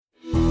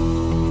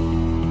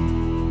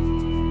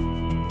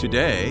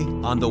Today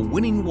on The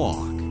Winning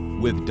Walk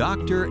with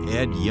Dr.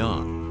 Ed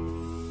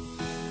Young.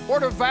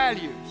 What are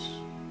values?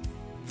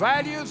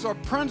 Values are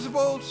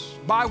principles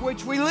by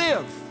which we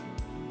live.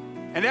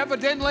 And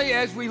evidently,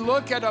 as we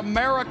look at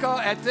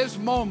America at this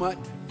moment,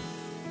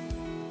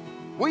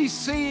 we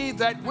see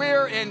that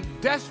we're in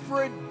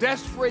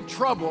desperate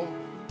trouble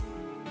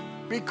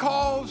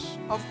because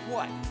of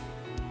what?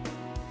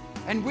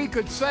 And we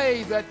could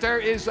say that there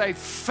is a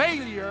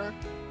failure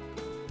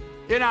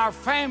in our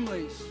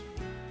families,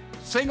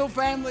 single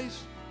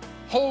families,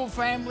 whole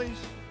families,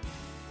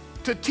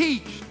 to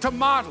teach, to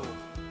model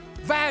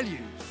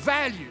values,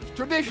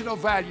 traditional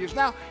values.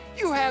 Now,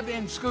 you have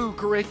in school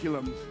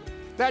curriculums,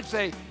 that's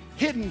a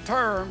hidden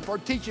term for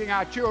teaching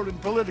our children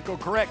political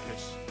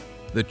correctness.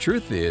 The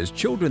truth is,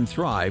 children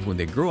thrive when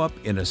they grow up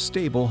in a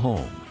stable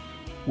home.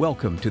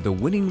 Welcome to The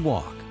Winning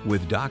Walk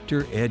with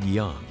Dr. Ed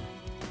Young.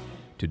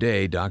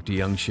 Today, Dr.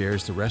 Young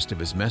shares the rest of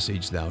his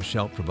message, Thou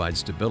Shalt Provide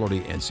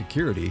Stability and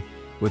Security,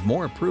 with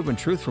more proven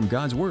truth from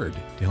God's Word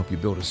to help you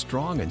build a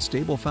strong and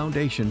stable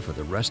foundation for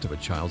the rest of a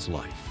child's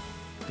life.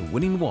 The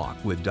Winning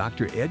Walk with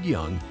Dr. Ed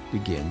Young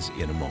begins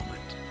in a moment.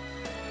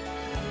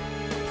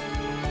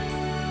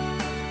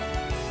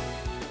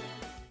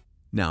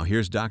 Now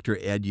here's Dr.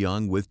 Ed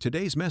Young with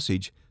today's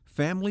message,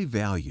 Family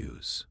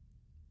Values.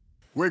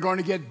 We're going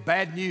to get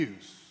bad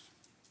news.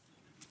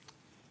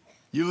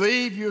 You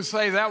leave, you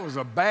say, that was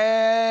a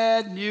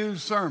bad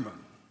news sermon.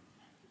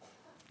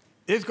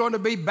 It's going to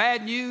be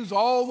bad news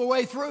all the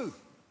way through.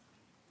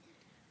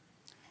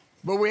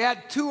 But we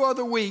had 2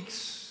 other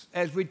weeks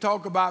as we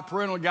talk about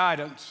parental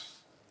guidance,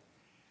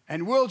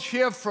 and we'll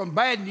shift from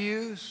bad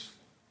news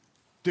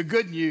to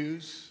good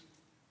news,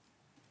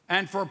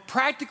 and for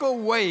practical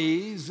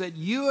ways that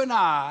you and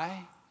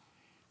I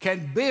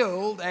can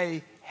build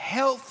a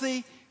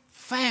healthy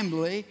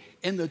family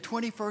in the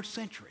 21st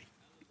century.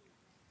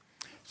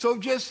 So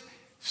just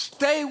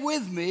stay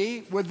with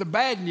me with the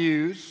bad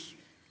news,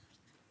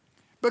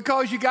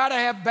 because you got to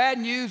have bad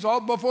news all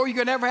before you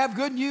can ever have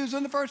good news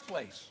in the first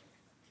place.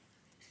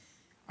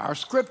 Our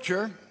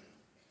scripture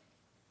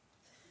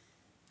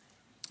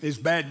is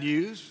bad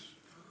news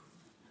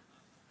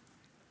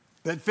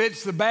that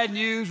fits the bad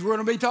news we're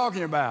going to be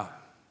talking about.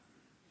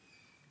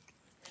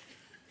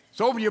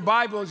 So open your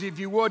Bibles, if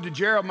you would, to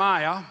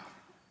Jeremiah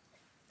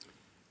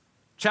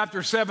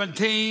chapter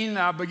 17.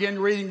 I'll begin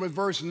reading with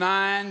verse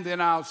 9,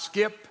 then I'll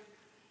skip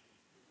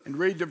and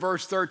read to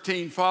verse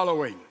 13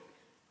 following.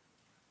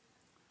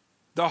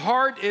 The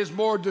heart is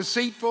more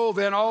deceitful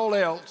than all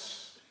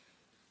else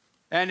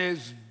and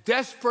is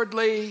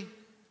desperately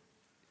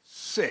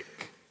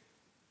sick.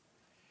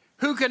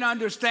 Who can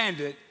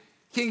understand it?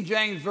 King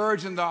James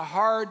Version, the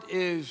heart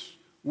is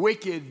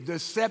wicked,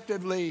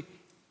 deceptively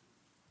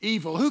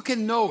evil. Who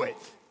can know it?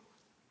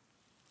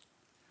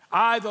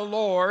 I, the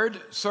Lord,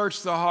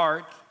 search the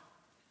heart.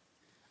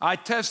 I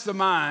test the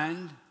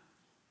mind,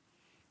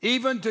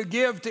 even to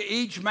give to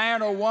each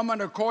man or woman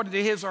according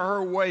to his or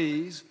her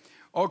ways,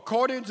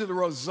 according to the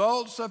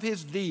results of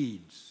his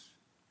deeds.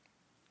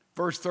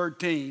 Verse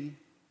 13,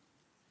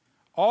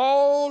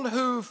 all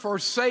who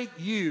forsake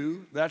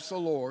you, that's the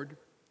Lord,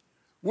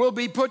 will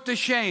be put to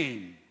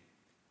shame.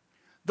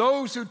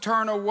 Those who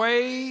turn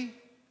away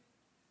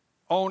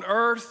on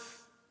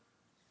earth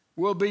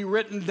will be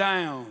written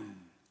down.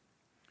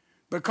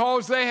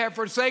 Because they have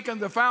forsaken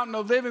the fountain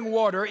of living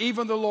water,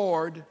 even the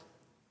Lord.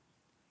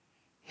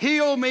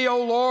 Heal me,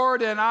 O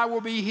Lord, and I will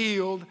be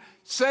healed.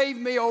 Save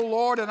me, O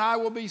Lord, and I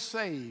will be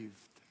saved.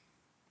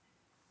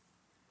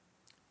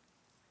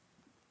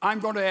 I'm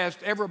going to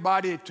ask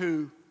everybody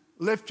to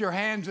lift your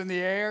hands in the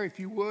air, if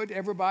you would,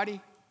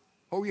 everybody.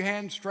 Hold your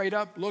hands straight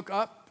up, look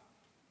up.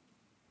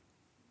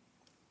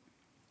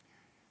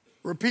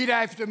 Repeat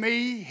after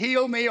me,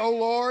 heal me, O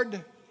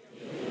Lord,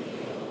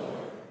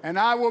 and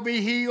I will be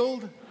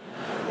healed.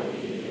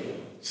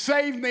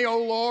 Save me, O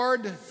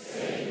Lord,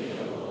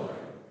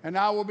 and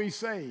I will be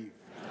saved.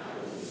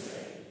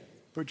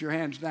 Put your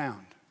hands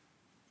down.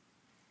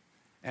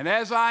 And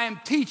as I am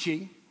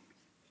teaching,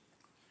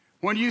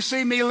 when you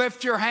see me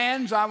lift your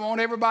hands, I want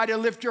everybody to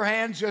lift your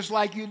hands just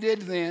like you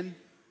did then.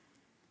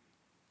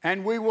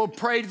 And we will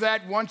pray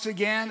that once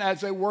again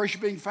as a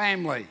worshiping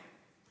family.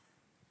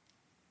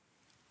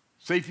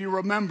 See if you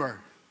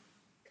remember.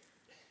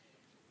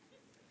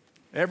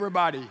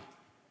 Everybody.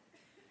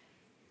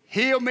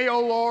 Heal me, O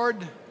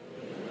Lord,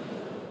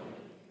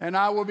 and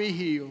I will be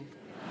healed.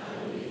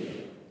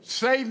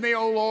 Save me,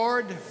 O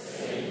Lord,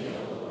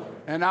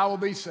 and I will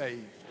be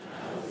saved.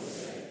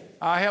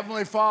 Our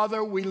Heavenly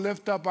Father, we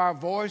lift up our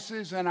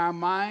voices and our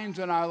minds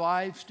and our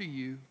lives to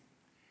you.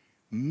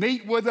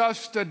 Meet with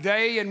us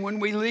today, and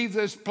when we leave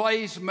this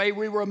place, may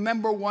we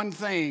remember one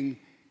thing.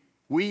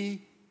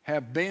 We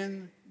have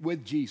been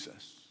with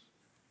Jesus.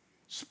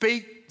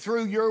 Speak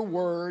through your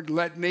word.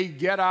 Let me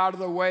get out of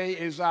the way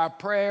is our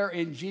prayer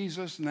in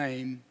Jesus'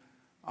 name.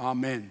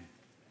 Amen.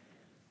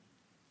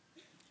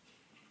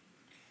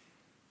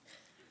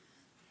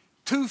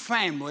 2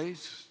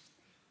 families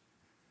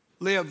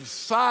lived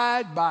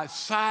side by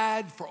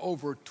side for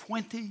over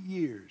 20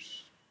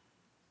 years.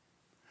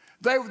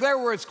 They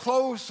were as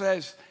close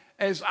as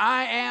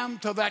I am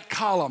to that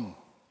column.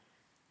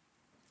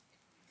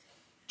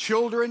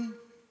 Children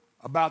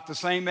about the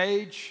same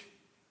age,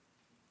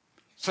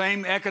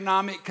 same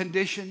economic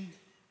condition,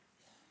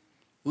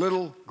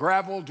 little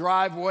gravel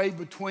driveway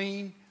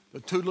between the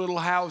two little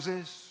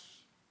houses.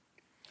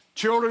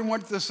 Children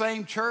went to the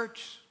same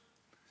church,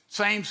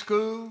 same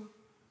school,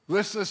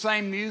 listened to the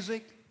same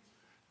music,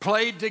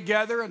 played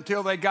together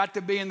until they got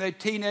to be in their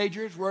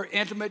teenagers, were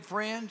intimate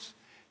friends.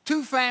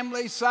 Two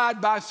families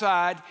side by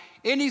side.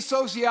 Any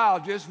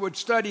sociologist would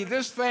study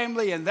this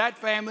family and that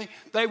family.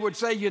 They would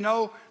say, you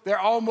know, they're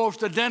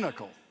almost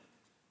identical.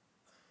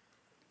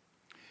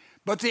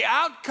 But the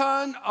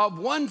outcome of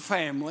one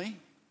family,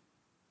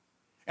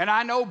 and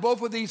I know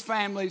both of these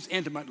families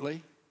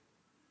intimately,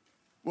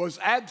 was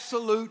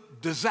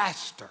absolute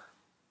disaster.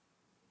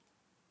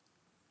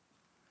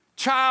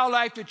 Child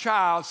after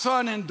child,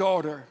 son and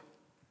daughter,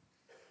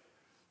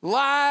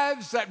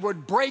 lives that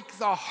would break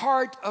the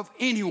heart of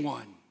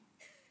anyone.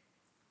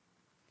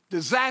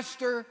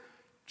 Disaster,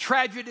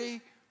 tragedy,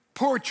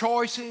 poor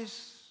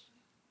choices,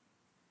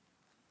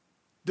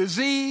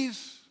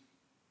 disease,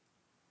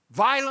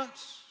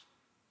 violence,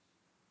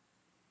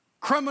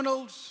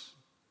 criminals,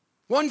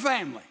 one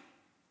family.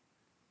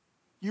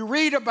 You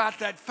read about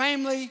that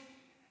family,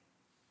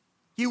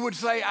 you would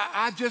say,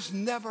 I've just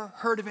never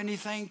heard of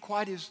anything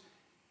quite as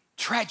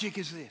tragic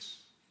as this.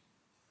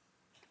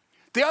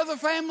 The other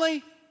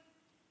family,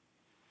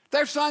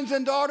 their sons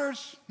and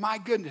daughters, my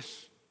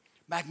goodness,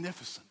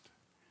 magnificent.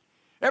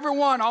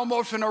 Everyone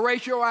almost an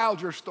Horatio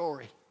Alger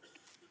story.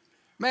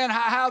 Man,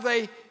 how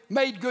they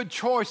made good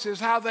choices,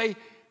 how they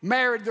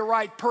married the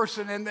right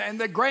person, and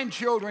the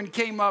grandchildren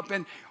came up,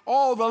 and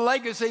all the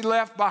legacy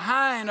left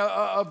behind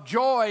of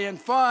joy and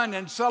fun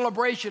and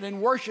celebration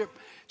and worship.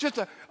 Just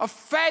a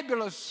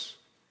fabulous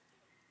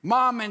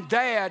mom and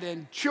dad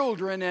and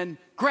children and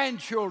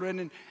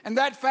grandchildren. And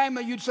that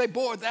family, you'd say,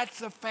 boy, that's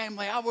the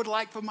family. I would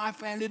like for my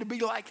family to be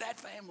like that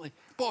family.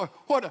 Boy,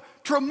 what a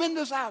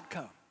tremendous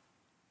outcome.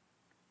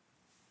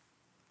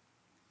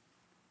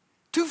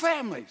 Two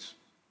families,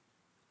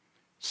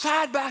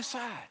 side by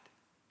side.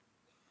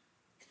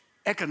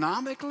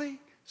 Economically,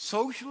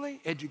 socially,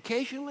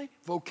 educationally,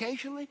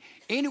 vocationally,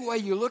 any way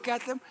you look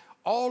at them,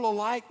 all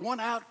alike, one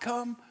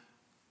outcome,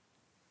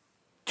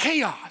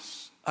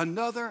 chaos.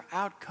 Another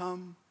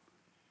outcome,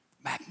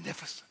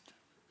 magnificent.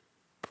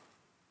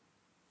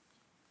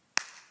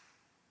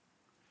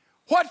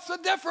 What's the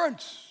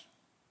difference?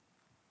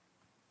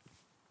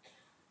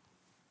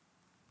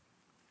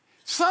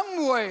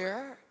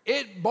 Somewhere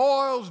it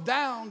boils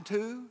down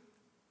to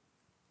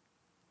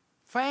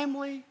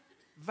family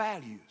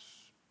values.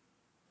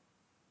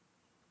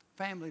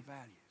 Family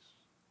values.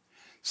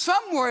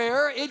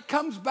 Somewhere it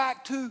comes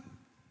back to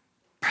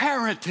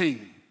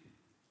parenting.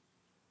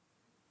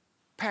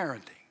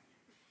 Parenting.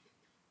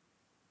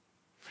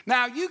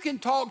 Now, you can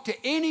talk to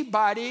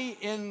anybody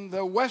in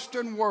the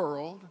Western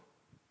world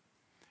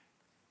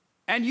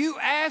and you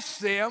ask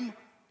them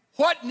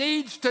what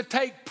needs to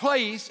take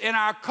place in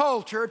our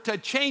culture to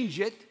change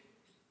it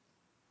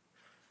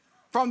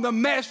from the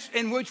mess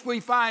in which we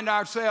find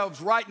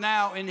ourselves right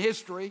now in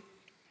history,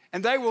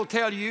 and they will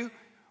tell you,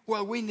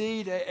 well, we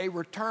need a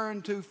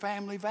return to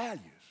family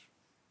values.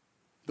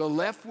 The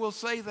left will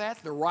say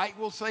that, the right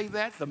will say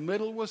that, the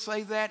middle will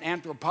say that,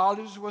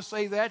 anthropologists will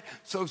say that,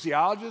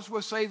 sociologists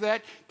will say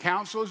that,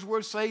 counselors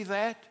will say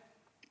that.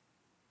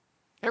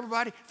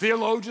 Everybody,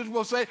 theologians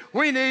will say,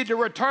 we need to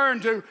return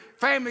to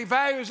family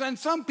values, and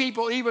some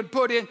people even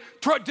put in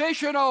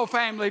traditional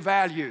family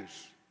values.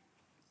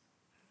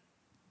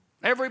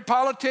 Every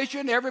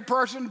politician, every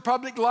person in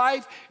public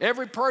life,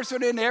 every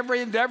person in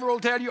every endeavor will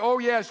tell you, oh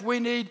yes, we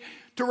need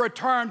to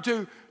return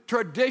to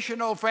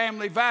traditional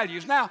family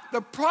values. Now,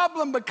 the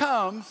problem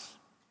becomes,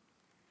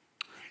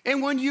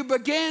 and when you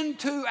begin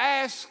to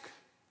ask,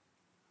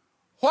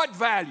 what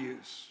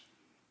values?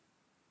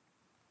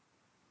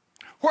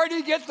 Where do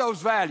you get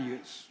those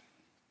values?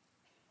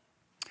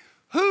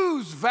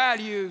 Whose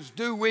values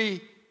do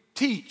we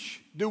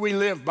teach, do we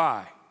live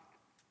by?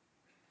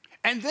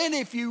 And then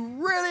if you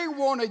really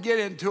want to get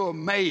into a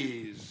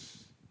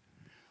maze,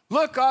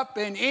 look up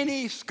in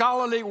any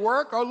scholarly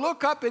work or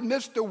look up in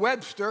Mr.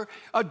 Webster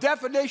a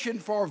definition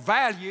for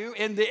value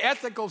in the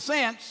ethical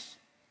sense,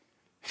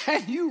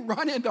 and you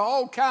run into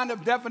all kind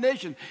of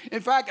definitions.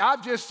 In fact,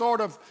 I've just sort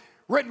of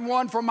written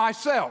one for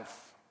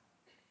myself.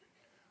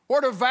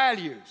 What are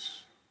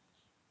values?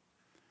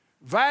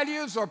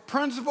 Values are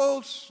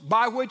principles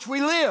by which we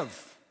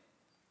live.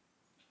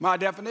 My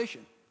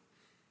definition.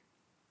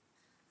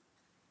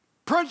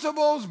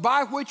 Principles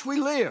by which we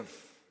live.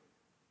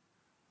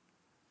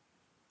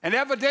 And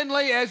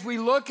evidently, as we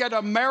look at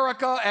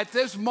America at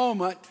this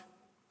moment,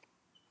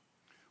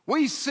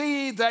 we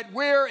see that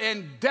we're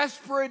in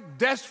desperate,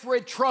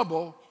 desperate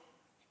trouble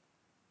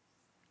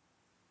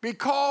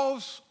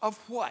because of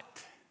what?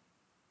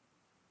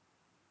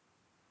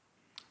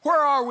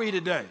 Where are we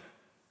today?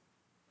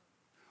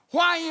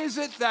 Why is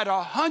it that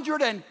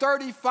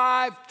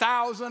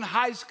 135,000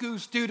 high school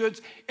students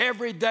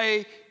every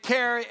day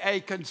carry a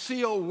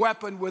concealed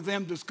weapon with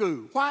them to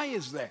school? Why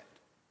is that?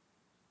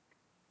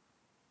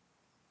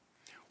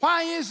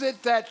 Why is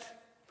it that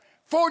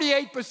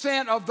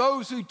 48% of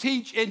those who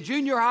teach in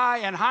junior high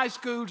and high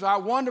schools, our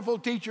wonderful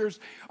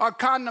teachers, are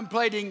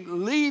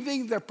contemplating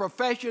leaving the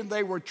profession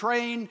they were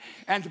trained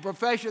and the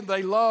profession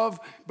they love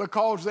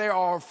because they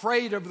are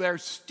afraid of their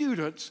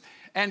students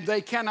and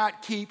they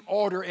cannot keep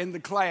order in the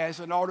class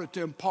in order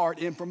to impart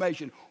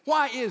information?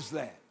 Why is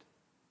that?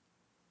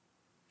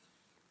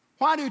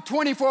 Why do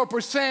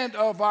 24%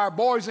 of our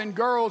boys and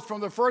girls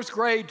from the first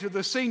grade to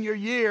the senior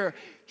year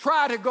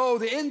try to go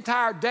the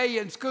entire day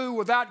in school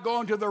without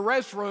going to the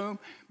restroom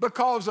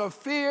because of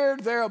fear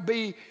they'll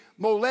be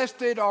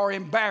molested or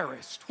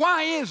embarrassed?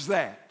 Why is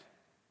that?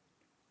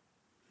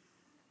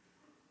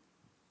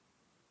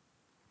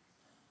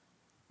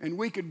 And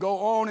we could go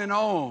on and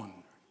on.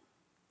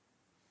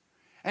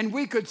 And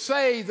we could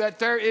say that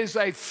there is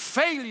a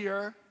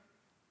failure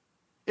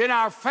in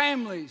our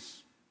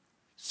families,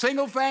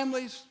 single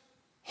families,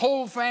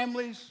 whole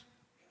families,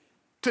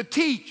 to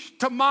teach,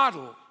 to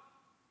model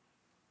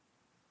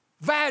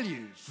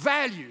values,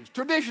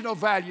 traditional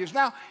values.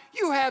 Now,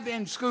 you have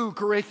in school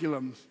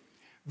curriculums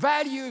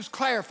values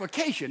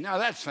clarification. Now,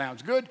 that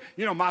sounds good.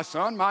 You know, my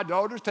son, my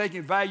daughter's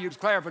taking values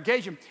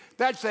clarification.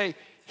 That's a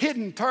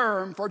hidden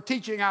term for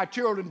teaching our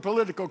children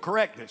political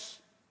correctness.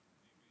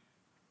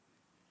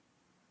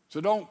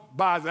 So don't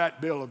buy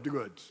that bill of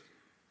goods.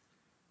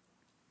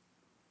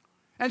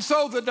 And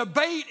so the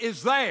debate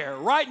is there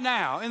right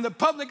now in the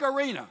public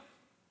arena.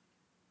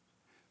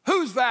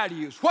 Whose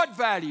values? What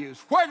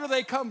values? Where do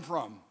they come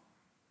from?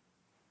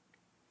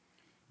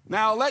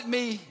 Now let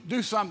me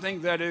do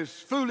something that is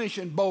foolish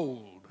and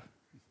bold.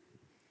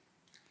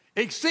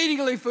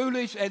 Exceedingly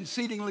foolish and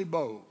exceedingly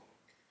bold.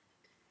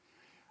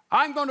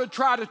 I'm going to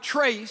try to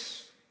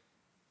trace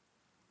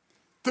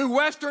through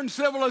Western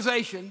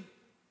civilization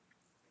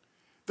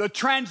the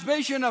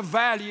transmission of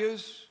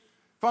values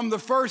from the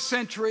first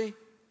century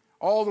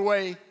all the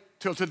way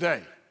till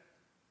today.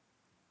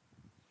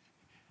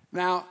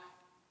 Now,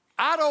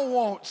 I don't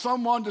want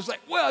someone to say,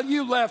 well,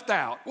 you left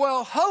out.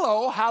 Well,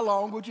 hello, how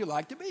long would you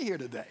like to be here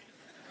today?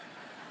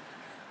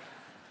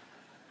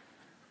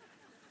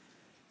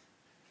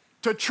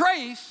 To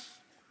trace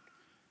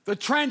the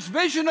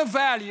transmission of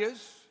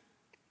values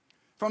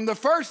from the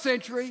first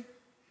century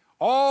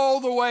all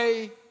the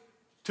way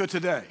to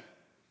today.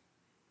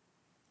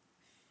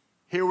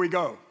 Here we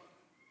go.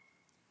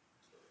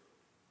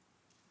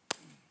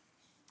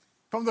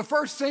 From the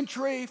first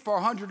century for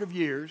 100 of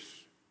years,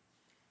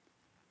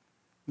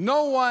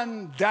 no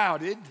one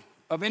doubted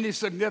of any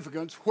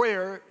significance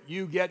where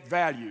you get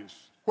values,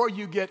 where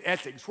you get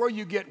ethics, where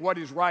you get what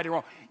is right and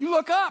wrong. You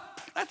look up,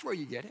 that's where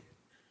you get it.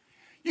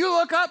 You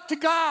look up to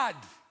God.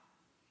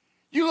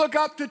 You look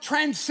up to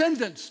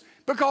transcendence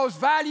because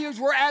values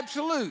were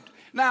absolute.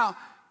 Now,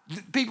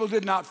 people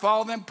did not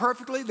follow them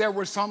perfectly. There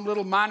was some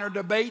little minor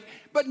debate,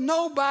 but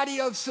nobody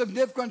of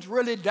significance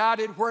really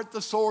doubted where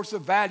the source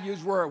of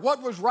values were.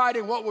 What was right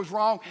and what was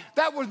wrong,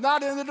 that was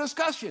not in the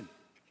discussion.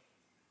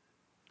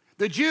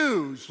 The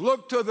Jews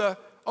looked to the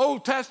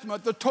Old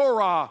Testament, the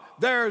Torah,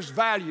 there's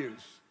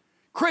values.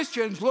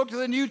 Christians looked to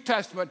the New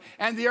Testament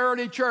and the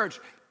early church,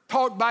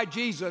 taught by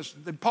Jesus,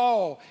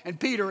 Paul and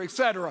Peter,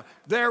 etc.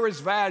 There is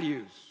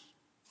values.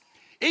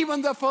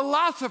 Even the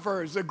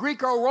philosophers, the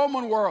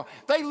Greco-Roman world,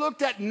 they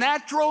looked at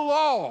natural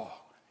law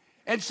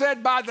and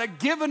said by the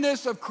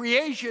givenness of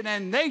creation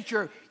and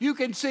nature, you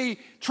can see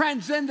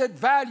transcendent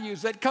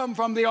values that come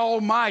from the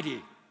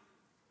Almighty.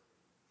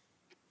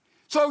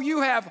 So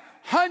you have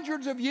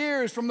hundreds of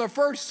years from the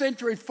first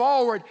century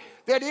forward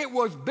that it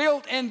was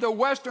built into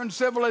Western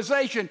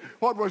civilization.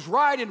 What was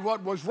right and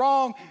what was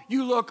wrong,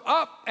 you look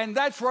up and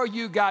that's where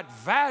you got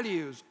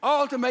values,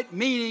 ultimate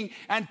meaning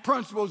and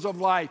principles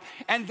of life.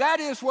 And that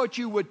is what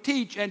you would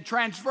teach and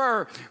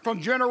transfer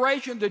from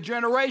generation to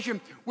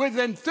generation with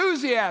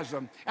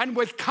enthusiasm and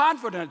with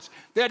confidence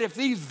that if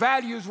these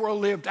values were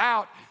lived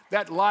out,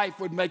 that life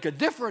would make a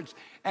difference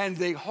and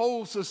the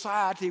whole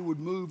society would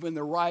move in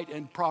the right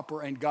and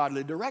proper and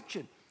godly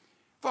direction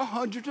for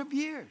hundreds of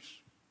years.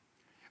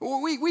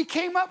 We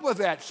came up with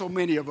that, so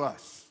many of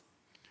us.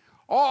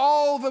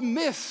 All the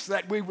myths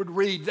that we would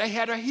read, they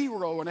had a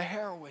hero and a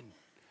heroine.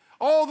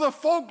 All the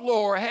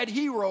folklore had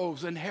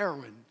heroes and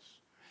heroines.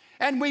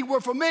 And we were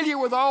familiar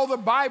with all the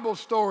Bible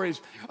stories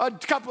a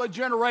couple of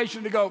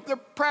generations ago. The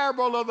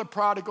parable of the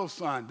prodigal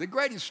son, the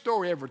greatest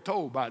story ever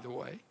told, by the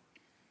way.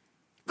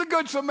 The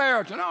Good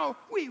Samaritan,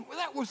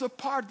 that was a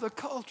part of the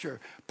culture,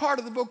 part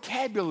of the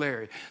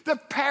vocabulary. The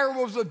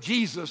parables of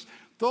Jesus,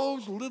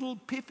 those little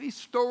piffy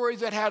stories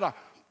that had a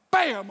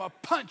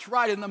punch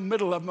right in the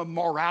middle of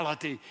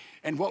morality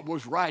and what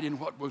was right and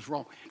what was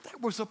wrong.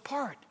 That was a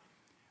part.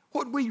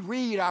 What we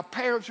read, our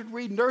parents would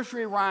read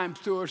nursery rhymes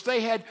to us.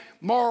 They had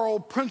moral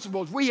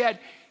principles. We had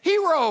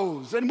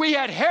heroes and we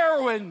had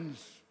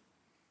heroines.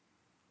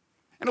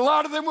 And a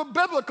lot of them were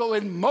biblical,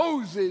 in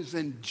Moses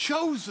and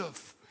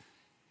Joseph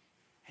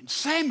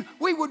And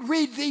we would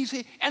read these,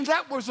 and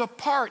that was a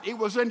part. It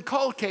was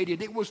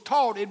inculcated, it was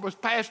taught, it was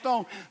passed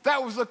on.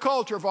 That was the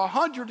culture for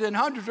hundreds and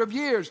hundreds of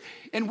years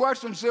in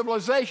Western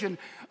civilization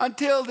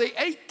until the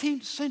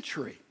 18th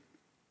century.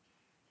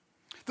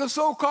 The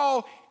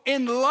so-called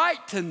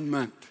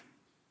Enlightenment,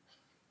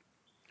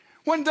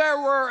 when there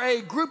were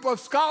a group of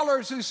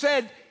scholars who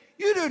said,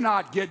 you do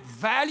not get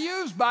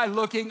values by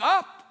looking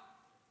up.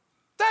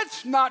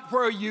 That's not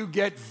where you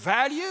get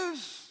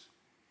values.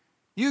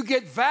 You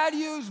get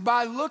values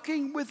by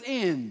looking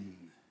within.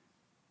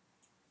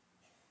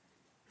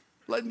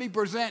 Let me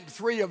present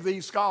three of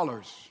these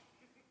scholars.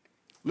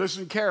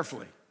 Listen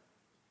carefully.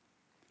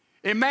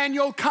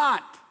 Immanuel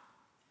Kant.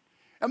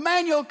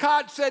 Immanuel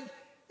Kant said,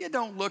 you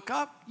don't look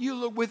up, you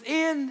look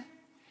within,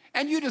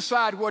 and you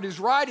decide what is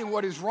right and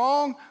what is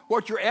wrong,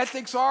 what your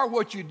ethics are,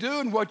 what you do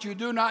and what you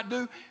do not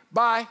do,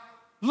 by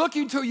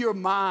looking to your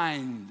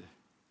mind.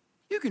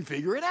 You can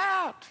figure it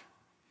out.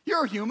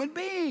 You're a human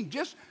being.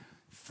 Just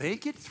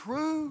think it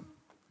through.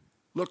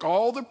 Look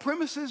all the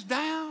premises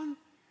down.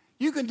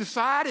 You can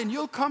decide and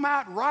you'll come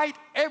out right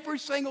every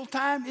single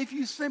time if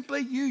you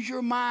simply use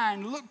your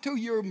mind. Look to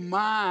your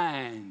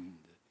mind.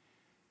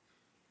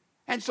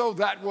 And so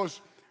that was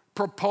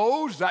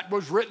proposed, that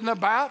was written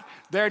about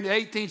there in the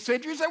 18th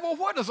century. You say, well,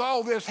 what does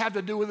all this have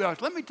to do with us?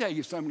 Let me tell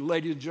you something,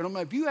 ladies and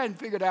gentlemen. If you hadn't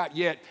figured out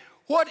yet,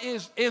 what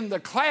is in the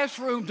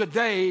classroom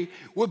today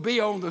will be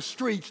on the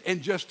streets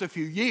in just a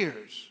few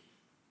years.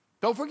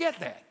 Don't forget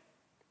that.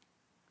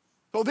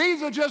 So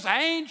these are just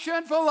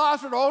ancient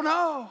philosophers.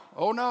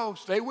 Oh no,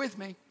 stay with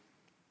me.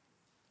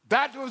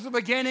 That was the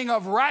beginning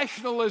of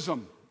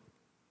rationalism.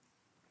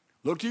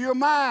 Look to your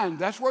mind.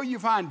 That's where you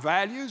find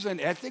values and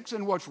ethics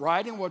and what's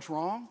right and what's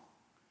wrong.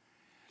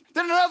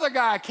 Then another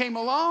guy came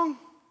along,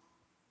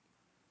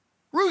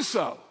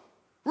 Rousseau.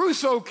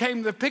 Rousseau came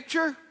to the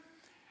picture,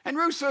 and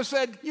Rousseau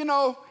said, you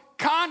know,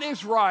 Kant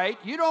is right.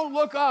 You don't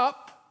look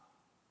up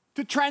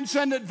to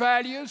transcendent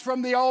values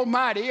from the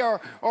Almighty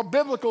or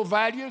biblical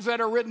values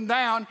that are written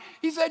down.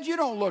 He said, you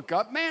don't look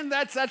up. Man,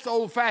 that's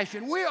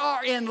old-fashioned. We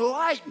are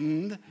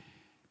enlightened.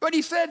 But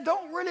he said,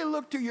 don't really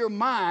look to your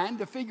mind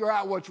to figure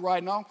out what's right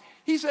and wrong.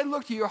 He said,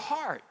 look to your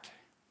heart,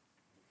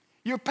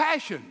 your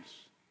passions.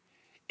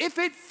 If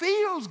it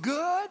feels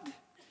good,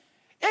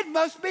 it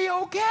must be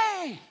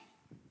okay.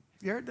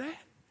 You heard that?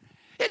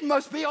 It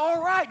must be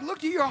all right. Look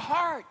to your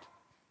heart.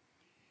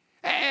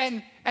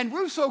 And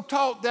Rousseau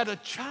taught that a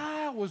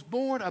child was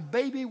born, a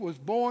baby was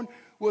born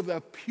with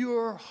a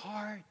pure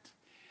heart,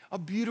 a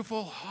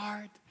beautiful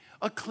heart,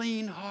 a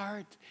clean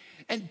heart.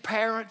 And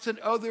parents and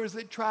others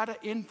that try to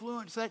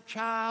influence that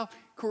child,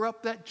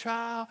 corrupt that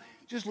child,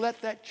 just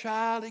let that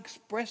child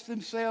express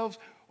themselves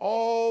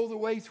all the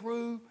way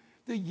through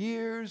the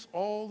years,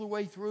 all the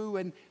way through,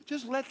 and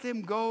just let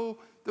them go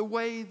the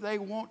way they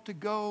want to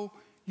go,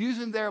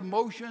 using their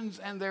emotions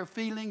and their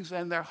feelings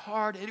and their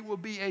heart, and it will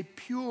be a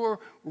pure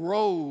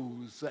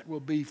rose that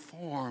will be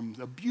formed,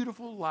 a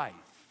beautiful life.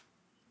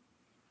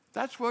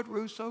 That's what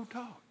Rousseau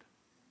taught.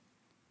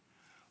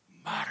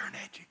 Modern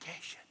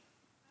education.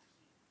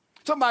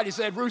 Somebody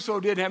said Rousseau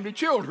didn't have any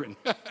children.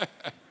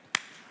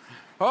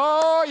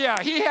 Oh,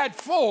 yeah, he had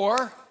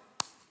four.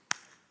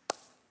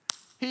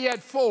 He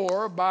had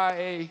four by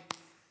a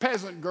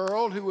peasant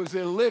girl who was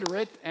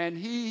illiterate, and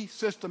he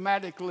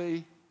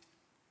systematically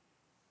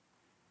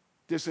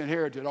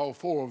disinherited all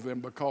four of them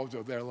because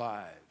of their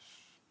lives.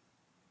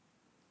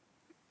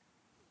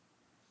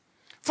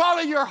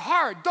 Follow your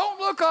heart. Don't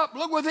look up,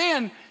 look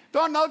within.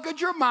 Don't look at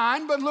your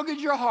mind, but look at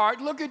your heart,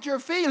 look at your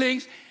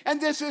feelings,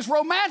 and this is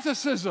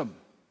romanticism.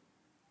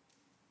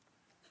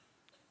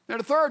 Now,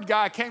 the third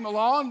guy came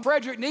along,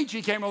 Friedrich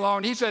Nietzsche came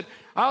along. He said,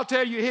 I'll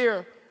tell you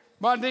here,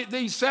 but the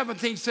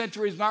 17th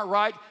century is not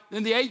right.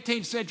 In the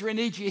 18th century,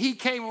 Nietzsche, he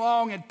came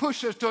along and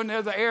pushed us to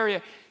another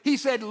area. He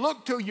said,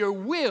 look to your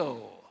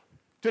will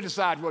to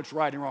decide what's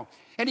right and wrong.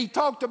 And he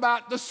talked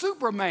about the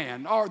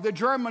Superman, or the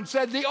German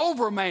said the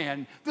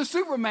Overman, the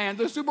Superman,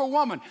 the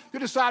Superwoman. To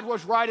decide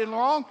what's right and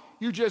wrong,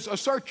 you just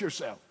assert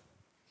yourself.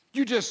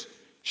 You just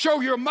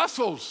show your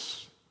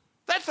muscles.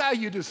 That's how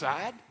you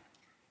decide.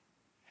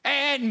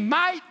 And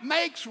might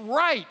makes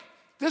right.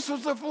 This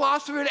was the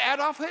philosophy of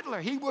Adolf Hitler.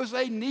 He was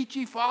a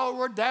Nietzsche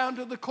follower down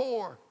to the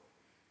core.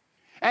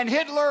 And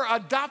Hitler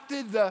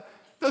adopted the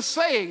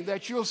saying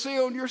that you'll see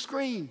on your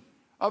screen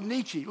of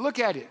Nietzsche. Look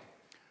at it.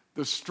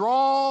 The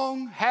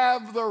strong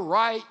have the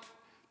right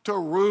to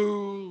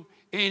rule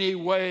any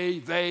way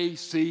they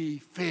see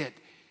fit.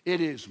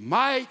 It is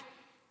might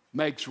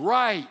makes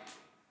right.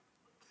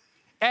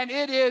 And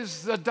it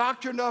is the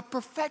doctrine of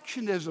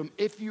perfectionism.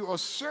 If you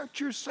assert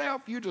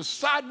yourself, you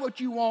decide what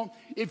you want.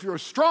 If you're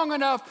strong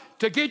enough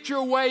to get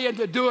your way and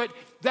to do it,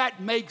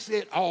 that makes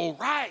it all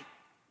right.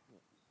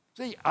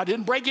 See, I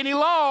didn't break any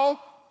law.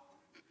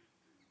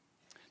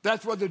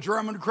 That's what the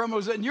German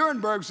criminals at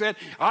Nuremberg said.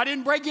 I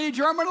didn't break any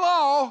German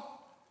law.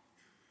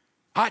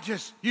 I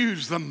just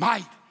used the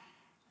might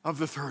of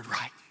the Third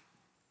Reich.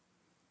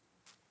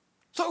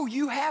 So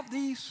you have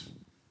these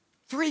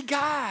three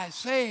guys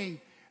saying,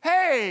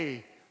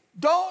 hey,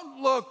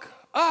 don't look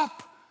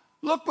up,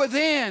 look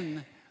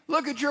within,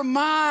 Look at your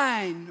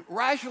mind,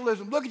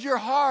 rationalism. Look at your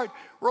heart,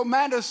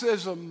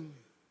 romanticism.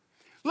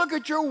 Look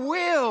at your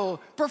will,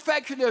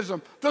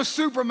 perfectionism, the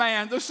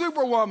Superman, the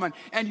Superwoman,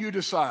 and you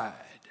decide.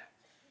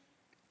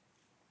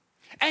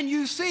 And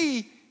you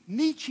see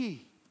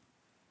Nietzsche.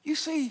 You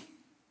see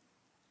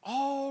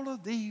all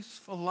of these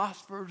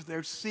philosophers,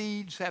 their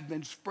seeds have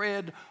been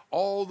spread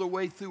all the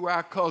way through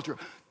our culture.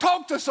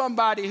 Talk to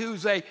somebody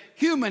who's a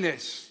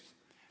humanist.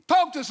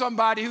 Talk to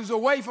somebody who's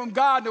away from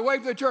God and away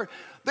from the church.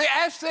 They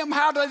ask them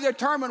how they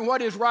determine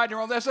what is right and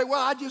wrong. They say,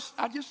 well, I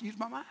just use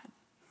my mind.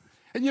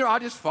 And, I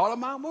just follow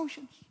my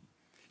emotions.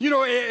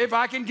 If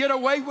I can get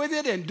away with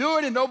it and do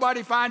it and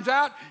nobody finds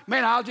out,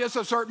 man, I'll just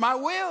assert my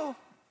will,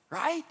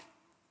 right?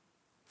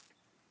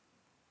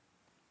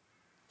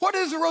 What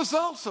is the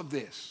results of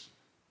this?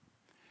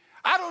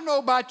 I don't know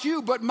about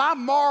you, but my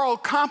moral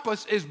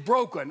compass is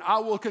broken. I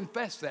will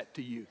confess that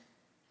to you.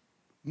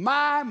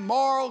 My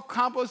moral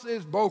compass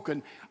is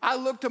broken. I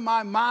look to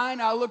my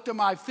mind, I look to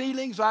my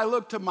feelings, I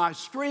look to my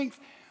strength,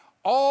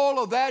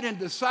 all of that, and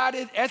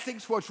decided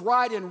ethics, what's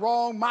right and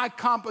wrong. My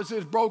compass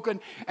is broken.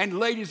 And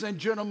ladies and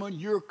gentlemen,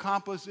 your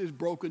compass is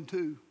broken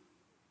too.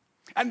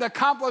 And the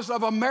compass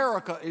of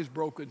America is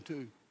broken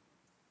too.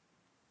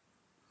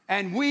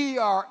 And we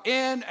are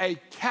in a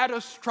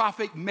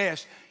catastrophic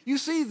mess. You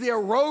see the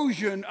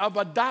erosion of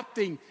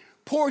adopting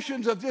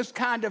portions of this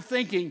kind of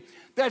thinking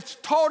that's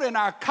taught in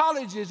our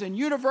colleges and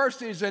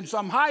universities and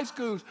some high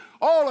schools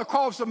all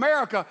across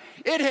America.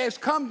 It has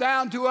come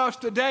down to us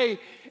today,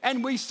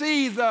 and we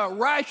see the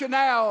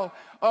rationale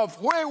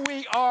of where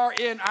we are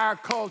in our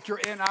culture,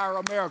 in our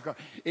America.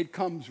 It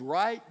comes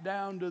right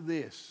down to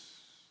this.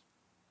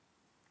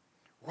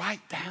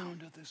 Right down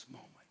to this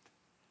moment.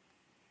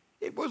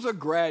 It was a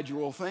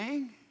gradual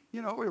thing,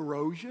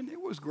 erosion. It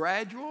was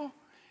gradual.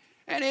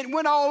 And it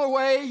went all the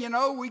way,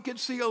 we could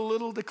see a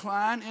little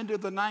decline into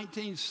the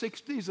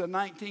 1960s and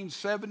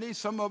 1970s.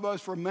 Some of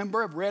us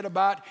remember, have read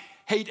about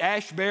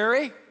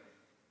Haight-Ashbury,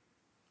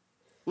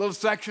 little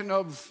section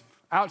of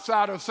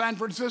outside of San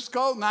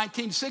Francisco,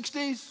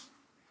 1960s.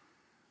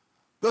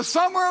 The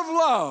Summer of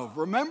Love,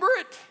 remember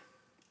it?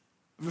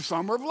 The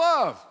Summer of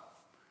Love.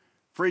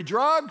 Free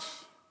drugs,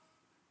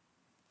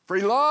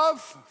 free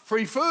love,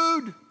 free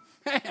food.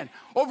 Man,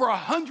 over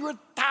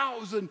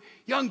 100,000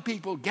 young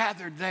people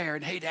gathered there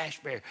in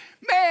Haight-Ashbury.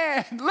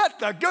 Man, let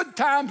the good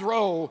times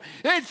roll.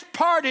 It's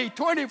party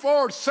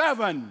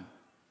 24/7.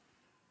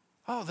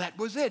 Oh, that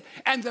was it.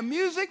 And the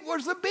music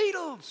was the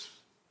Beatles.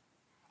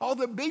 Oh,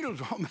 the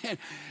Beatles, oh man.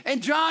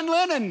 And John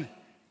Lennon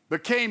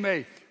became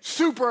a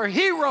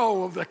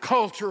superhero of the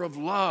culture of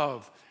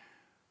love.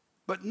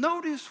 But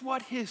notice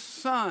what his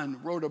son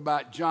wrote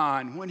about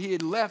John when he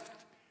had left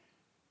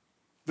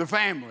the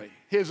family,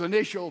 his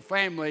initial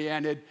family,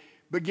 and had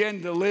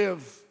begun to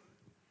live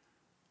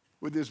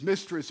with his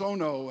mistress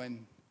Ono.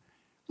 And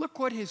look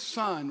what his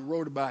son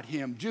wrote about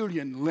him,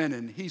 Julian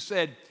Lennon. He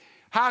said,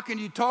 how can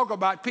you talk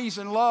about peace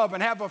and love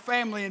and have a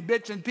family in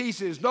bits and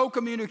pieces? No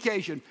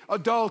communication,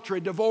 adultery,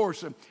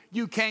 divorce.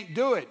 You can't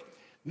do it.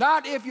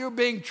 Not if you're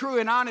being true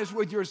and honest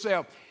with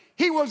yourself.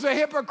 He was a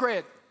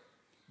hypocrite.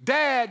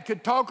 Dad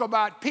could talk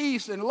about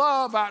peace and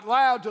love out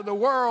loud to the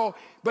world,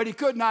 but he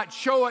could not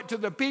show it to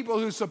the people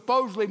who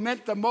supposedly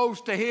meant the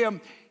most to him,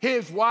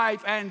 his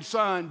wife and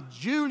son,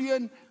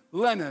 Julian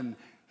Lennon,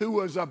 who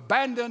was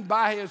abandoned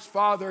by his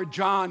father,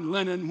 John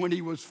Lennon, when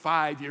he was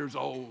 5 years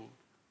old.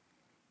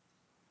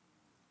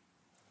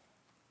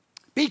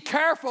 Be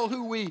careful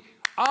who we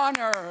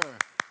honor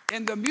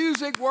in the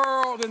music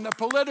world, in the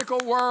political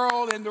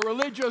world, in the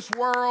religious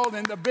world,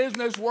 in the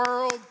business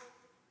world.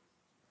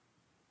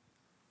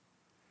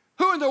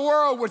 Who in the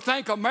world would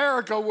think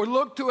America would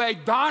look to a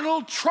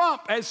Donald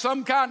Trump as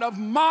some kind of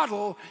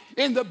model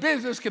in the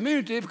business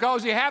community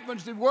because he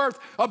happens to be worth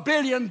 $1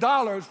 billion?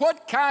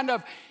 What kind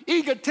of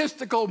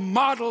egotistical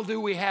model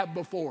do we have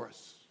before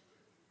us?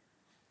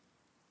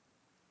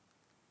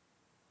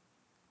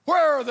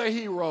 Where are the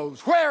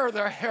heroes? Where are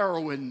the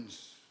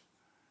heroines?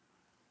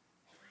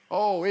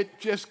 Oh, it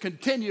just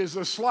continues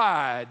to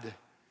slide.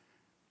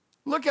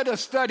 Look at a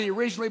study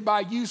recently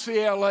by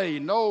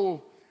UCLA,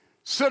 no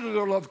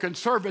citadel of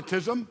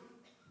conservatism.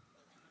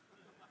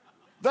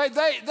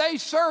 They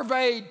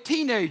surveyed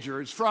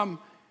teenagers from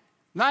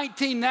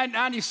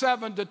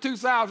 1997 to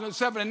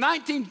 2007. In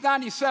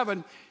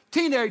 1997,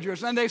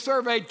 teenagers, and they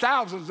surveyed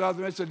thousands of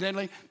them,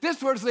 incidentally.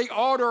 This was the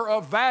order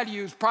of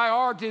values,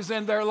 priorities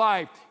in their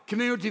life.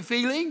 Community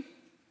feeling,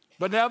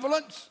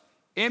 benevolence,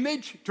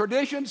 image,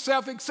 tradition,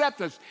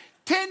 self-acceptance.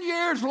 10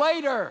 years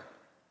later,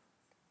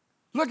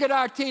 look at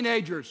our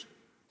teenagers.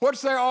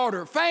 What's their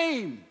order?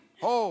 Fame.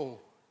 Oh,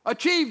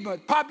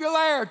 achievement,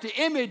 popularity,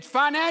 image,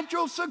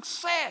 financial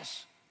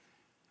success.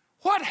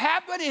 What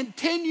happened in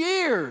 10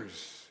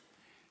 years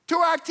to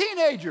our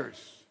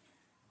teenagers?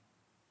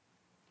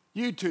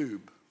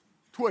 YouTube,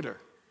 Twitter,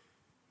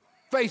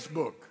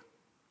 Facebook,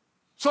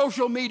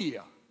 social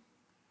media.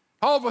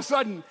 All of a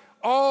sudden,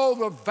 all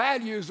the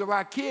values of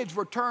our kids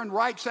were turned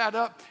right side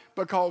up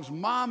because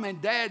mom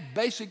and dad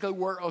basically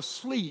were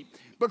asleep.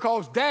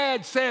 Because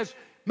dad says,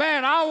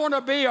 man, I want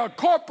to be a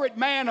corporate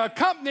man, a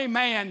company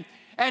man.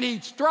 And he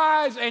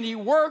strives and he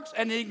works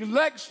and he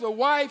neglects the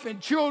wife and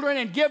children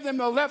and give them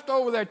the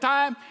leftover of their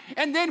time.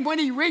 And then when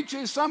he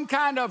reaches some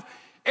kind of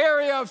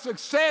area of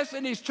success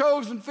in his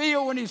chosen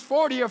field when he's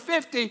 40 or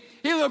 50,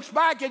 he looks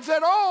back and said,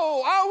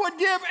 oh, I would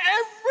give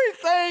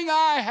everything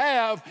I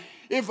have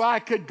if I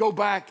could go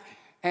back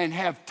and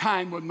have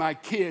time with my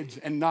kids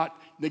and not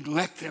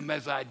neglect them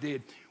as I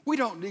did. We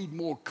don't need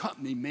more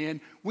company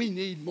men. We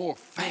need more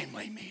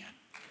family men.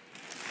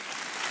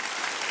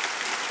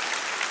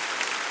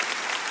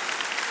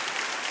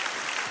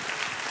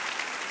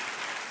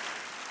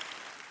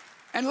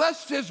 And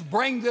let's just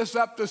bring this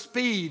up to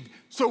speed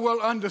so we'll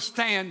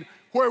understand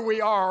where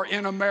we are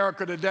in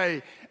America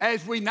today.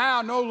 As we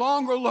now no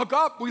longer look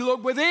up, we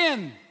look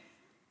within.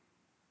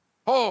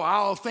 Oh,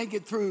 I'll think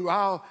it through.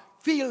 I'll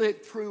feel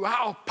it through.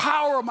 I'll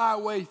power my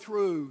way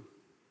through.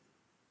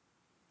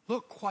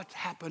 Look what's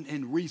happened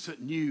in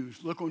recent news.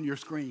 Look on your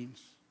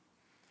screens.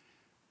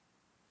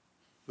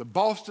 The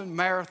Boston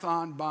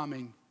Marathon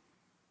bombing.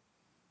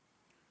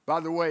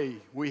 By the way,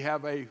 we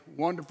have a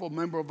wonderful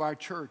member of our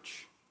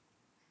church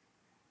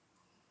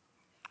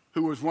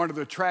who was one of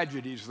the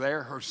tragedies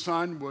there. Her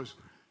son was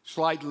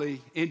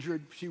slightly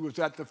injured. She was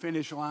at the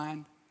finish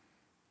line.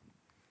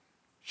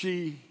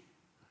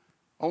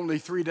 Only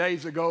 3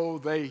 days ago,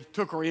 they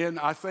took her in,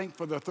 I think,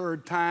 for the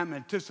third time,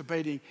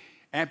 anticipating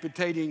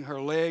amputating her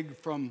leg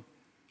from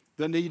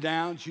the knee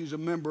down. She's a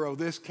member of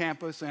this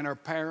campus, and her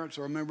parents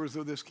are members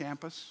of this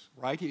campus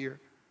right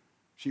here.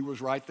 She was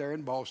right there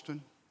in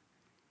Boston,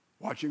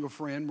 watching a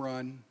friend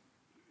run.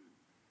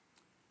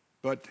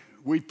 But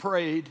we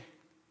prayed.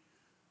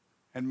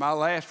 And my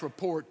last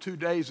report 2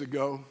 days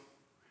ago,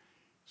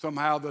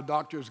 somehow the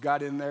doctors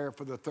got in there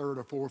for the third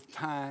or fourth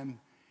time,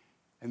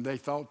 and they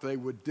thought they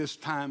would this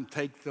time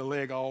take the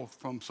leg off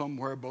from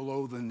somewhere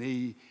below the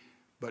knee,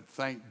 but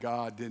thank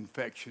God the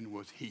infection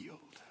was healed.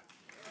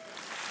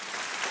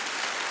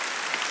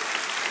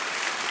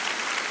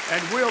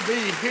 And we'll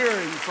be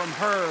hearing from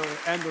her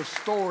and the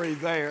story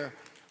there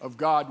of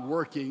God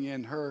working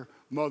in her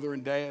mother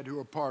and dad who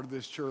are part of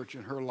this church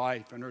and her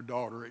life and her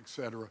daughter,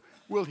 etc.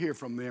 We'll hear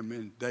from them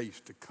in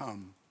days to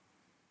come.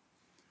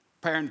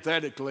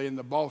 Parenthetically, in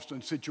the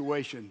Boston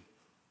situation,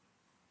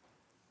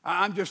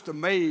 I'm just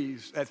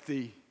amazed at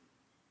the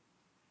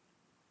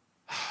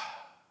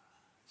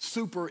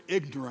super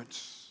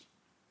ignorance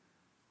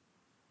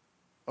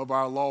of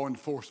our law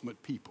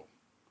enforcement people.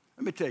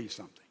 Let me tell you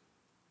something.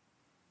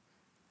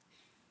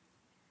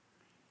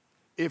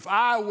 If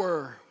I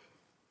were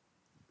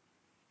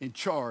in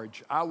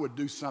charge, I would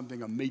do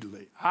something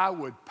immediately. I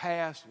would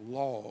pass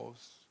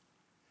laws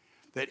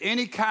that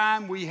any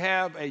time we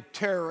have a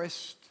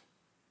terrorist,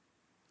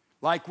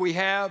 like we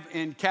have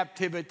in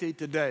captivity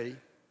today,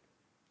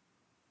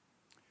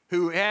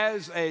 who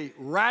has a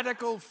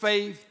radical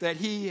faith that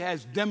he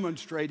has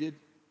demonstrated,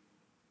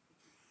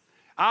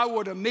 I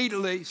would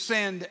immediately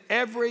send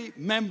every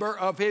member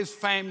of his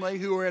family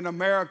who are in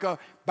America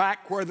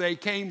back where they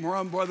came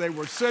from, whether they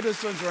were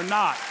citizens or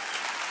not.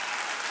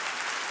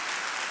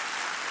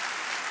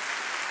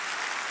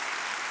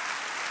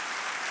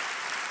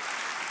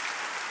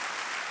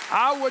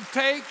 I would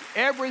take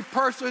every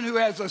person who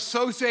has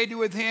associated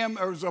with him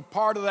or is a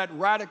part of that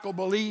radical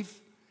belief,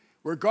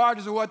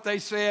 regardless of what they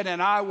said,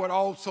 and I would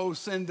also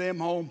send them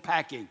home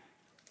packing.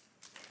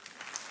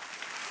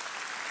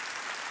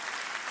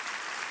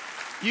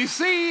 You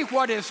see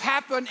what has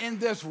happened in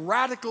this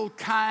radical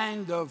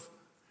kind of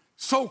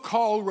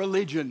so-called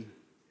religion.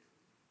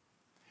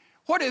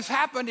 What has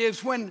happened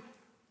is when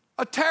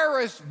a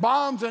terrorist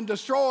bombs and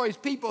destroys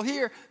people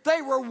here,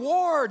 they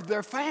reward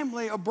their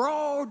family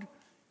abroad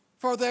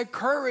for their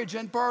courage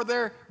and for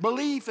their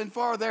belief and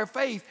for their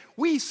faith.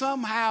 We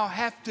somehow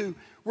have to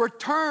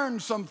return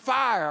some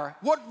fire.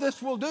 What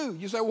this will do?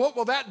 You say, what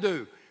will that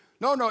do?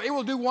 No, it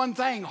will do one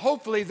thing.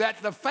 Hopefully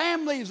that the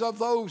families of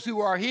those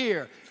who are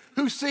here,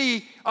 who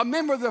see a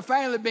member of the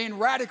family being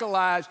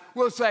radicalized,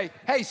 will say,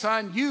 hey,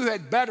 son, you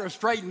had better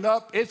straighten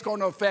up. It's going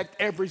to affect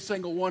every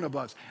single one of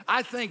us.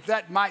 I think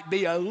that might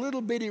be a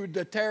little bitty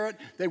deterrent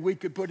that we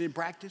could put in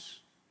practice.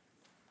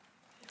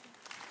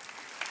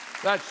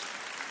 That's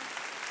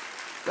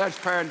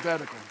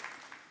parenthetical.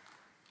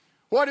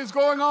 What is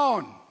going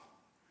on?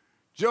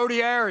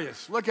 Jodi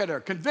Arias, look at her,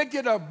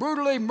 convicted of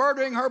brutally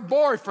murdering her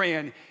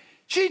boyfriend.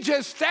 She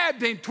just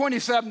stabbed him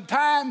 27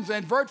 times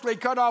and virtually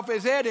cut off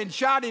his head and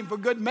shot him for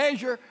good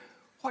measure.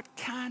 What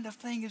kind of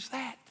thing is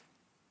that?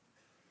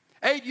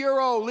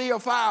 8-year-old Leah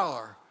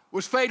Fowler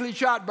was fatally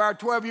shot by her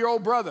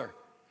 12-year-old brother.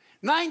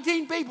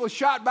 19 people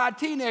shot by a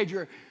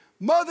teenager.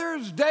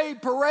 Mother's Day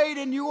parade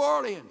in New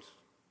Orleans.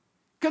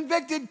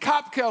 Convicted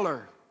cop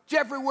killer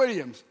Jeffrey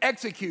Williams,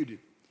 executed.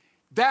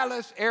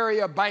 Dallas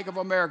area Bank of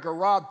America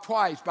robbed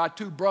twice by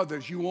 2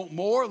 brothers. You want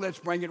more? Let's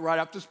bring it right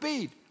up to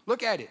speed.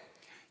 Look at it.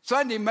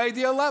 Sunday, May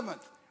the 11th,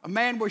 A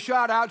man was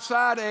shot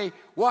outside a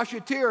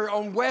washateer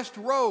on West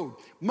Road.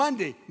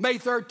 Monday, May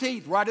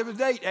 13th, right of the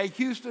date, a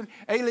Houston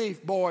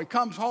Alief boy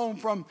comes home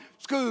from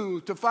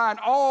school to find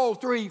all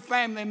 3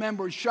 family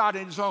members shot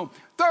in his home.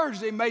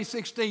 Thursday, May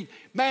 16th,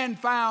 man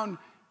found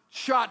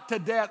shot to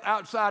death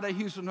outside a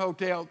Houston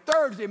hotel.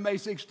 Thursday, May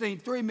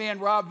 16th, 3 men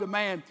robbed a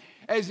man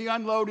as he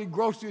unloaded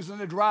groceries in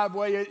the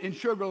driveway in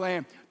Sugar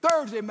Land.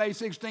 Thursday, May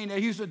 16th, a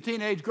Houston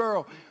teenage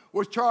girl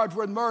was charged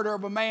with murder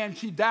of a man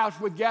she doused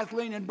with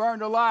gasoline and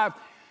burned alive.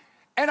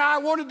 And I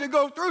wanted to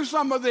go through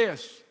some of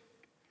this.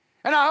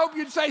 And I hope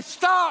you'd say,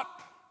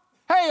 stop.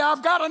 Hey,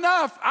 I've got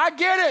enough. I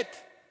get it.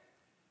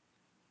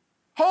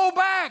 Hold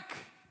back.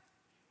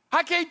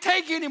 I can't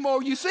take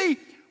anymore. You see,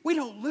 we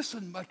don't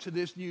listen much to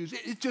this news.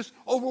 It just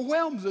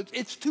overwhelms us.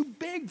 It's too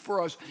big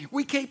for us.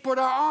 We can't put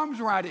our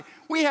arms around it.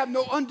 We have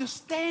no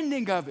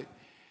understanding of it.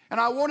 And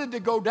I wanted to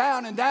go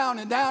down and down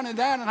and down and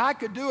down, and I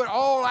could do it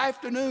all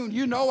afternoon.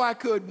 You know I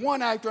could,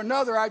 one after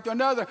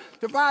another,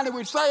 to finally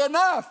we'd say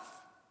enough.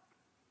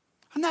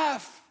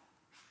 Enough.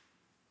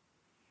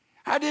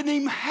 I didn't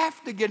even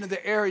have to get into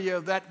the area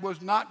that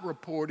was not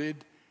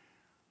reported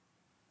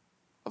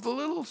of the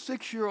little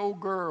 6-year-old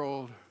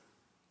girl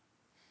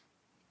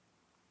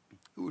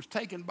who was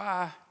taken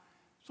by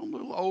some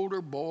little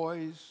older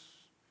boys,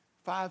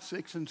 5,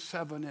 6, and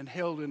 7, and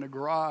held in a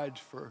garage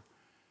for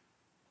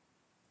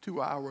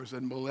 2 hours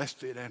and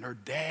molested. And her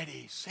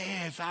daddy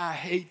says, I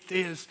hate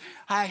this.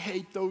 I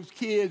hate those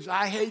kids.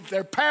 I hate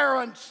their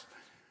parents.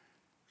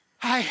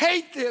 I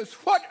hate this.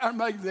 What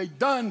have they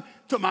done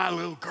to my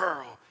little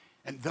girl?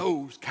 And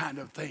those kind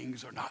of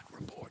things are not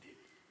reported.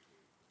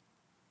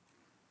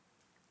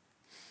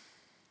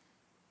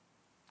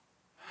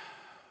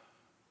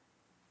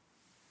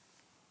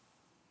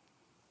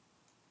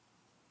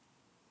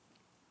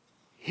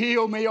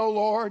 Heal me, O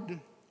Lord,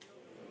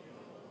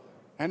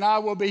 and I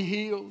will be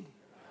healed.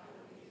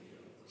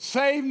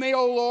 Save me,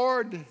 O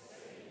Lord,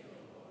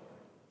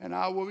 and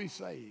I will be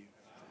saved.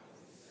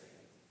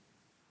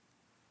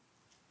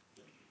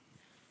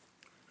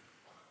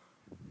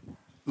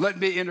 Let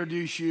me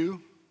introduce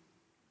you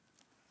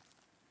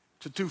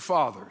to 2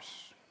 fathers.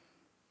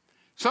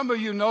 Some of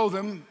you know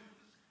them.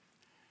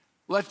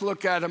 Let's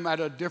look at them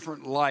at a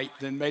different light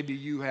than maybe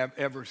you have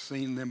ever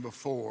seen them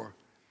before.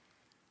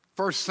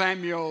 1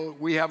 Samuel,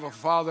 we have a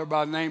father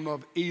by the name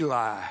of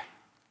Eli.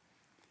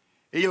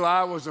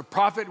 Eli was a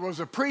prophet, was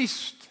a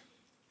priest.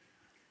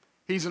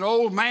 He's an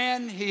old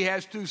man. He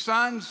has 2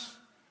 sons,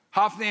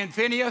 Hophni and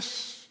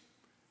Phinehas.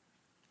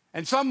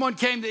 And someone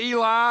came to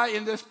Eli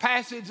in this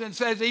passage and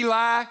says,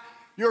 Eli,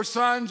 your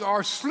sons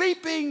are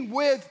sleeping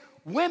with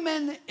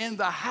women in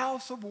the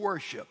house of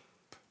worship.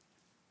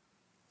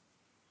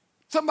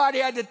 Somebody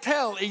had to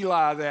tell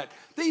Eli that.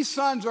 These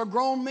sons are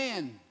grown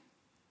men.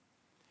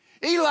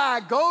 Eli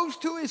goes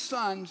to his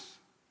sons,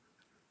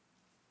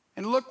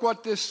 and look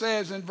what this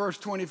says in verse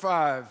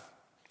 25,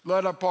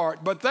 let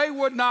apart. But they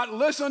would not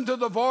listen to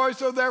the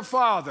voice of their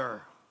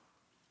father.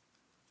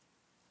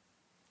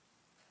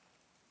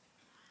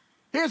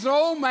 Here's an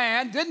old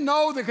man, didn't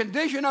know the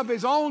condition of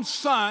his own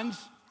sons.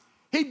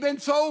 He'd been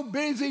so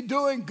busy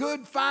doing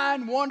good,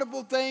 fine,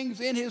 wonderful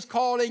things in his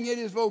calling, in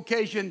his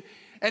vocation,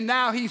 and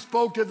now he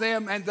spoke to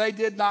them, and they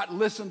did not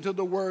listen to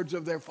the words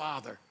of their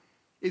father.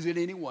 Is it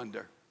any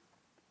wonder?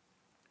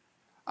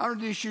 I'll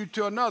introduce you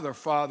to another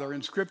father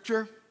in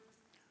Scripture,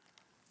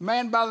 a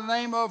man by the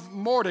name of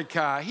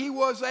Mordecai. He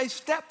was a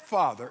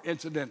stepfather,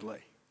 incidentally.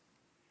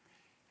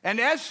 And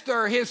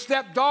Esther, his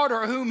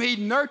stepdaughter, whom he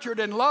nurtured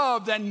and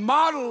loved and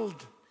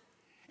modeled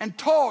and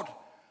taught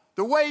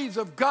the ways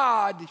of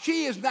God,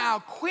 she is now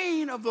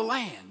queen of the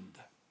land.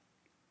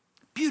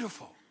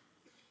 Beautiful,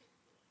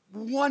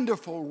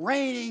 wonderful,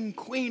 reigning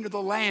queen of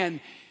the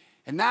land.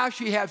 And now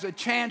she has a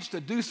chance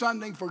to do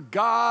something for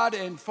God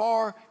and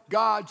for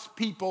God's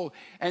people.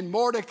 And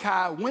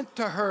Mordecai went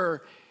to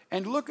her,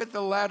 and look at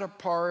the latter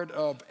part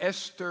of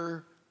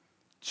Esther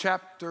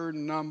chapter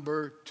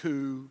number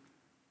 2.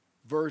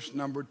 Verse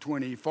number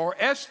 20. For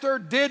Esther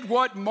did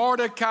what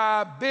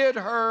Mordecai bid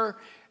her,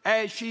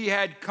 as she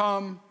had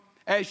done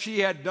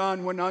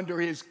when under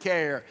his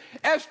care.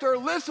 Esther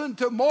listened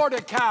to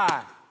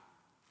Mordecai,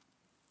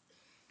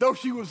 though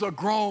she was a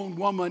grown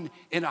woman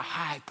in a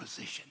high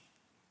position.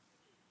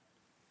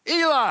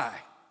 Eli,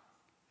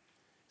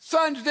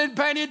 sons didn't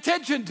pay any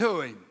attention to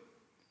him.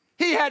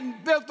 He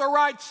hadn't built the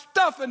right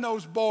stuff in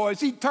those boys.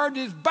 He turned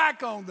his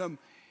back on them.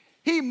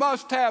 He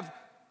must have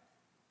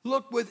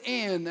look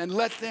within and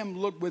let them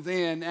look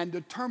within and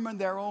determine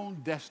their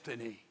own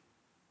destiny.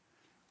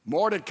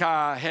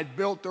 Mordecai had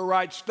built the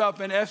right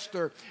stuff in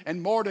Esther,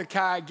 and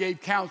Mordecai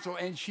gave counsel,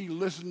 and she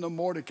listened to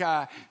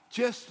Mordecai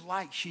just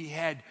like she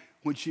had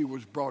when she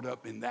was brought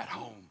up in that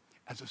home.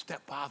 As a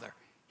stepfather,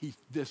 he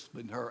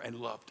disciplined her and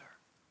loved her.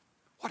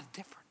 What a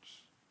difference.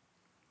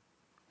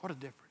 What a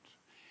difference.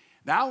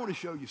 Now I want to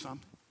show you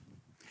something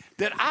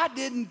that I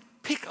didn't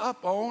pick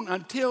up on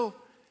until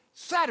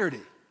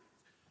Saturday.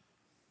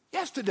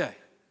 Yesterday.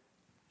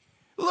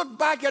 Look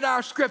back at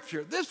our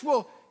scripture. This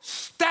will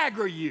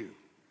stagger you.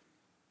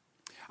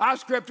 Our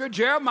scripture,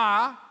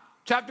 Jeremiah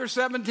chapter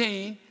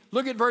 17,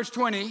 Look at verse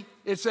 20.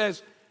 It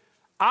says,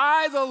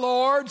 I, the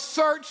Lord,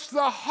 search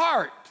the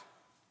heart.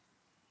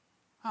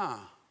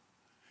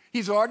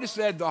 He's already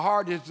said the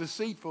heart is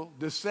deceitful,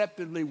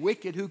 deceptively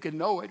wicked. Who can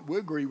know it? We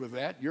agree with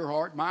that. Your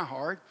heart, my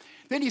heart.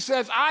 Then he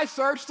says, I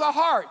search the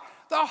heart.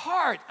 The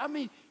heart. I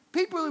mean,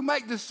 people who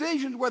make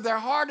decisions with their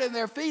heart and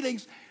their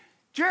feelings,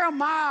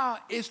 Jeremiah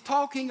is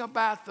talking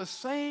about the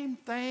same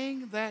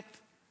thing that,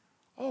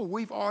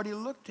 we've already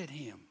looked at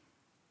him.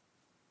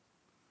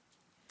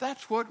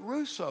 That's what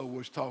Rousseau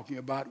was talking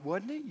about,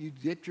 wasn't it? You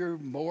get your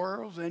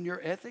morals and your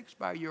ethics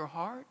by your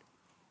heart.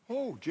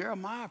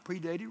 Jeremiah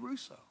predated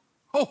Rousseau.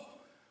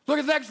 Look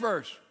at the next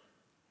verse.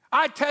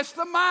 I test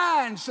the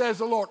mind, says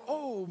the Lord.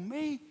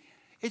 Me.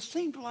 It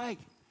seems like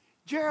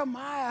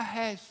Jeremiah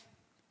has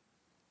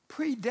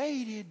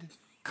predated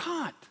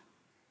Kant,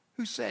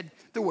 who said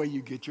the way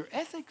you get your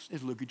ethics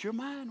is look at your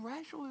mind,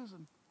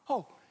 rationalism.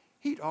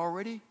 He'd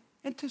already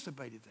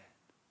anticipated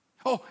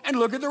that. And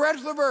look at the rest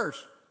of the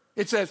verse.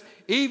 It says,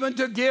 even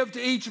to give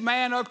to each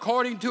man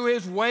according to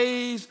his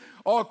ways,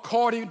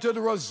 according to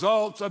the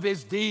results of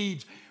his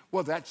deeds.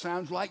 Well, that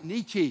sounds like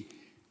Nietzsche.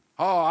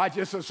 I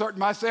just assert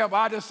myself.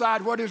 I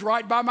decide what is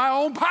right by my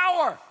own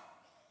power.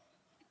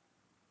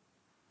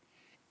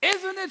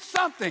 Isn't it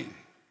something?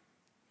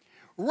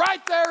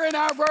 Right there in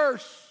our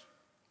verse,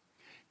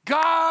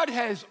 God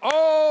has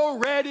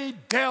already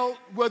dealt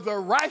with the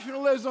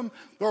rationalism,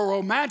 the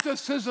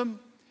romanticism,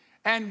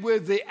 and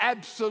with the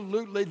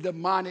absolutely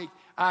demonic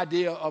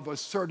idea of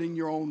asserting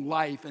your own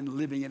life and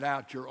living it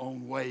out your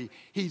own way.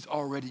 He's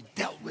already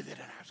dealt with it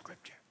in our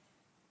scripture.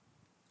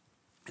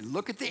 And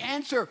look at the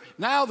answer.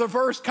 Now the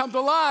verse comes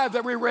alive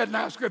that we read in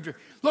our scripture.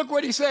 Look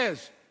what he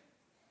says.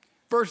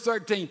 Verse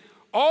 13,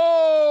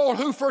 all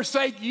who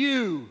forsake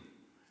you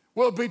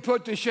will be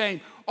put to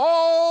shame.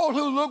 All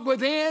who look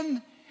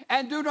within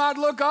and do not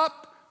look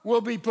up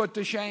will be put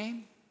to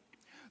shame.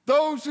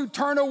 Those who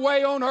turn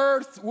away on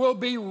earth will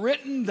be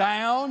written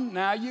down.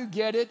 Now you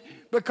get it.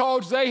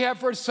 Because they have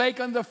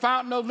forsaken the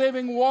fountain of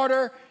living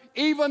water,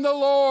 even the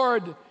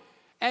Lord.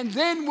 And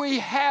then we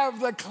have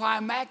the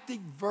climactic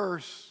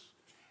verse.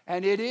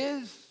 And it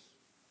is,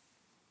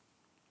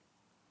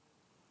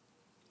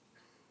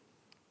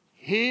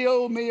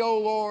 heal me, O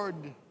Lord,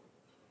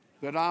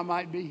 that I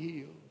might be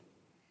healed.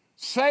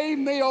 Save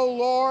me, O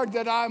Lord,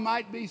 that I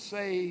might be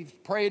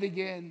saved. Pray it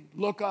again.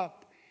 Look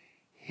up.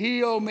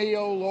 Heal me,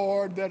 O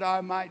Lord, that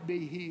I might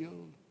be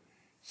healed.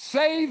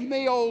 Save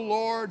me, O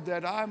Lord,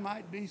 that I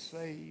might be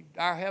saved.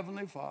 Our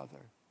Heavenly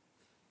Father,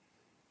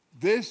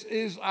 this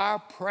is our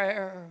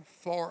prayer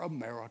for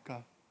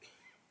America.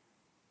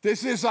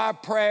 This is our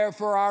prayer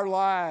for our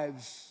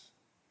lives.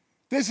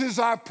 This is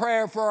our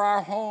prayer for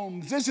our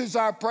homes. This is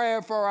our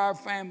prayer for our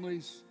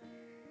families.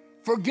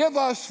 Forgive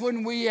us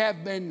when we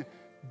have been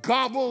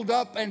gobbled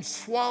up and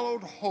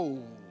swallowed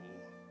whole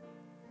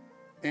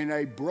in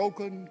a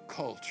broken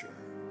culture.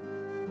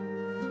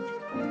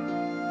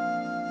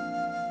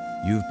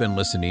 You've been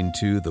listening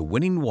to The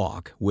Winning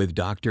Walk with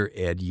Dr.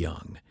 Ed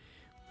Young.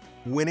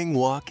 Winning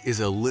Walk is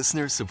a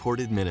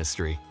listener-supported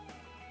ministry.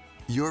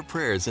 Your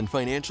prayers and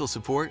financial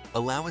support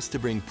allow us to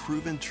bring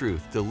proven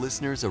truth to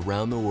listeners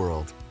around the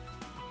world.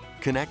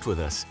 Connect with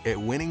us at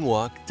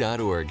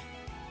winningwalk.org.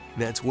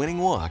 That's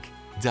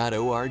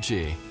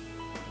winningwalk.org.